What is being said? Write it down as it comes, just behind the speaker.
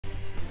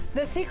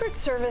The Secret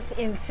Service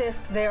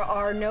insists there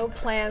are no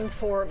plans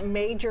for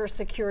major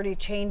security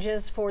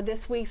changes for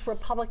this week's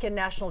Republican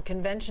National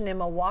Convention in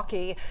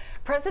Milwaukee.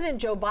 President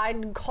Joe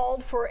Biden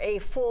called for a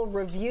full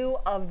review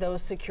of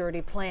those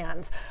security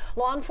plans.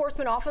 Law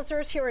enforcement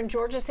officers here in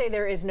Georgia say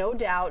there is no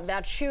doubt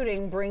that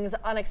shooting brings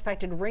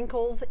unexpected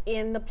wrinkles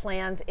in the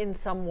plans in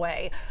some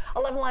way.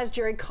 11 Live's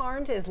Jerry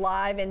Carnes is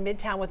live in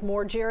Midtown with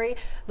more. Jerry,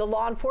 the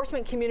law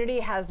enforcement community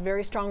has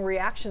very strong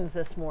reactions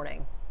this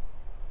morning.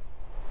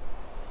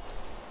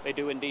 They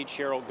do indeed,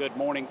 Cheryl. Good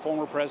morning.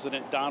 Former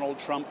President Donald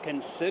Trump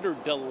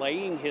considered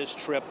delaying his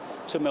trip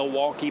to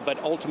Milwaukee, but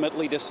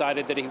ultimately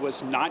decided that he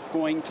was not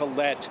going to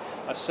let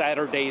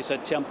Saturday's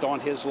attempt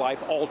on his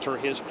life alter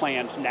his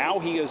plans. Now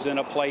he is in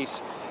a place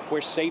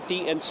where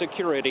safety and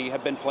security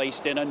have been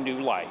placed in a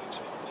new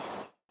light.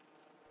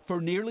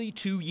 For nearly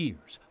 2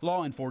 years,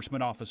 law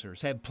enforcement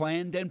officers have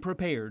planned and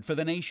prepared for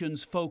the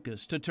nation's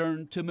focus to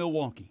turn to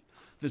Milwaukee.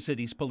 The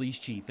city's police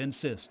chief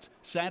insists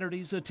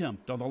Saturday's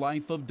attempt on the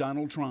life of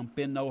Donald Trump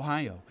in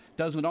Ohio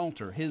doesn't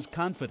alter his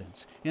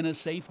confidence in a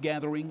safe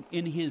gathering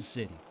in his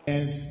city.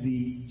 As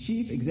the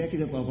chief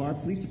executive of our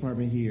police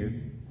department here,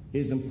 it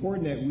is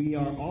important that we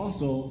are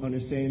also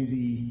understanding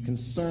the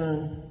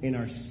concern in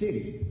our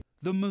city.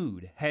 The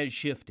mood has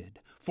shifted.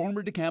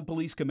 Former DeKalb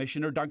Police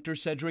Commissioner Dr.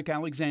 Cedric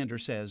Alexander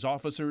says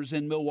officers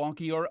in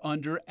Milwaukee are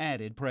under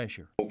added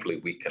pressure. Hopefully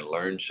we can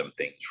learn some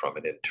things from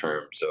it in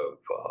terms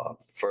of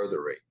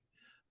furthering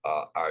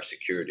our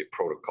security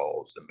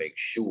protocols to make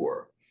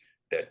sure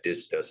that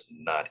this does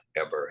not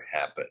ever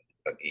happen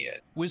again.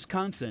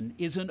 Wisconsin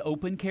is an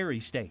open carry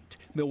state.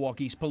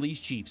 Milwaukee's police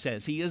chief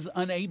says he is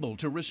unable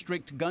to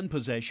restrict gun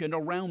possession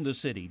around the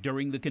city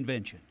during the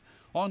convention.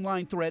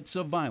 Online threats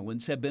of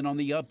violence have been on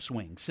the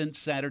upswing since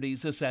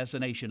Saturday's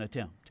assassination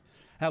attempt.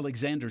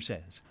 Alexander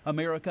says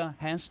America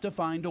has to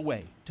find a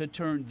way to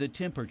turn the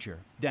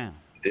temperature down.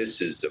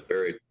 This is a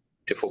very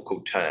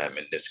difficult time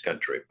in this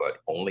country, but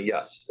only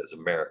us as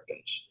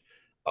Americans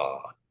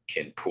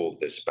can pull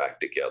this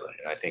back together.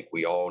 And I think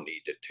we all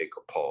need to take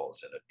a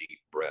pause and a deep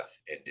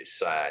breath and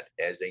decide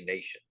as a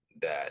nation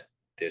that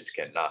this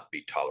cannot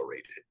be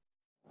tolerated.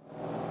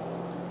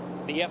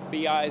 The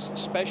FBI's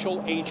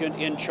special agent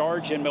in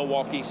charge in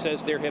Milwaukee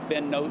says there have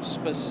been no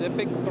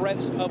specific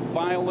threats of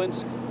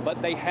violence,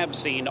 but they have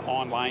seen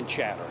online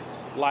chatter.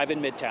 Live in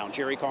Midtown,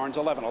 Jerry Carnes,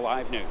 11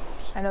 Alive News.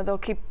 I know they'll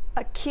keep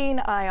a keen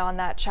eye on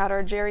that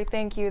chatter. Jerry,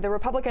 thank you. The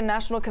Republican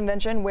National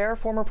Convention, where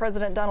former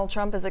President Donald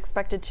Trump is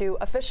expected to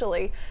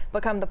officially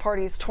become the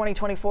party's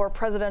 2024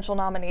 presidential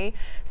nominee,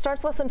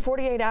 starts less than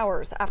 48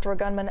 hours after a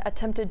gunman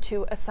attempted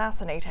to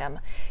assassinate him.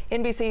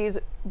 NBC's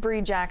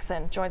Bree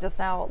Jackson joins us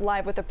now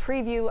live with a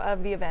preview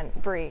of the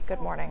event. Bree, good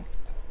morning.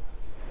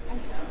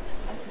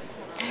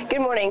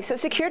 Good morning. So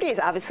security is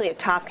obviously a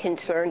top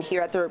concern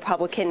here at the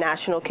Republican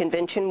National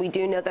Convention. We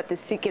do know that the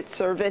Secret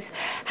Service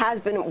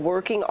has been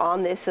working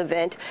on this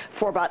event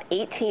for about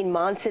 18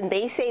 months, and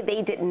they say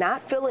they did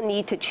not feel a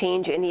need to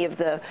change any of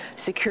the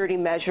security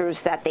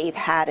measures that they've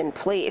had in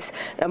place.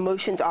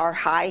 Emotions are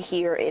high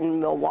here in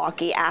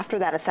Milwaukee after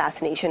that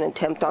assassination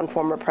attempt on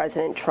former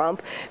President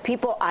Trump.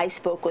 People I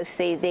spoke with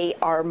say they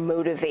are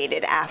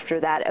motivated after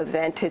that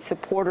event. His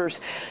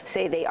supporters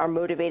say they are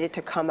motivated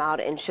to come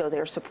out and show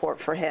their support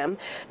for him.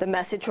 The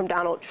message from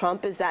Donald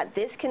Trump is that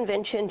this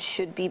convention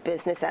should be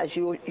business as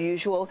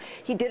usual.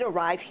 He did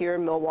arrive here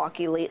in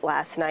Milwaukee late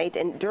last night,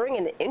 and during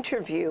an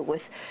interview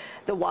with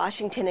the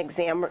Washington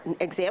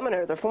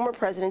Examiner, the former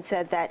president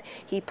said that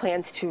he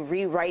plans to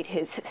rewrite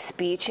his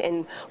speech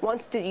and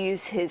wants to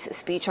use his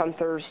speech on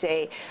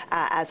Thursday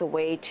as a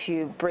way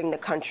to bring the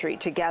country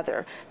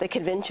together. The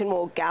convention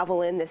will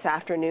gavel in this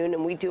afternoon,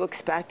 and we do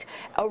expect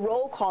a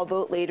roll call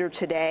vote later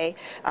today,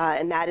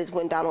 and that is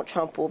when Donald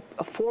Trump will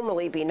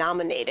formally be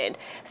nominated.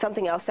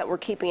 Something else that we're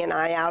keeping an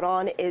eye out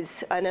on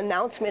is an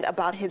announcement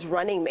about his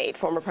running mate.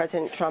 Former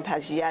President Trump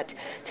has yet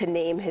to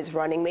name his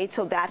running mate,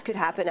 so that could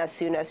happen as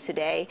soon as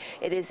today.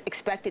 It is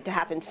expected to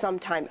happen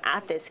sometime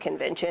at this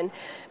convention.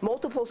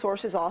 Multiple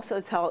sources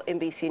also tell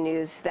NBC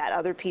News that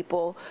other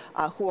people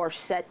who are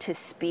set to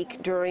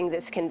speak during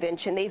this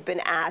convention, they've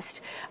been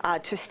asked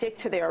to stick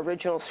to their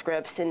original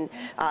scripts, and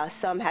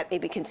some have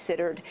maybe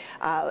considered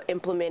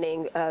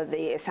implementing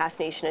the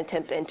assassination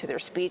attempt into their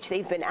speech.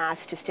 They've been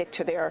asked to stick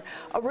to their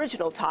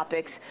original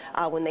topics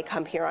when they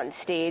come here on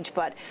stage,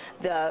 but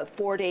the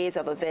 4 days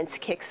of events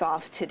kicks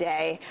off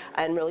today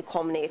and really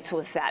culminates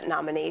with that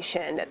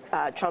nomination.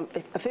 Trump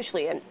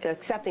officially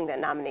accepting that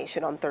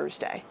nomination on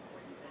Thursday.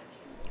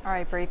 All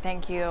right, Bree,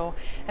 thank you.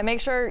 And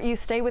make sure you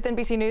stay with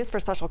NBC News for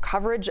special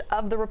coverage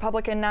of the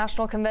Republican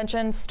National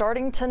Convention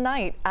starting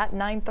tonight at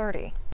 9:30.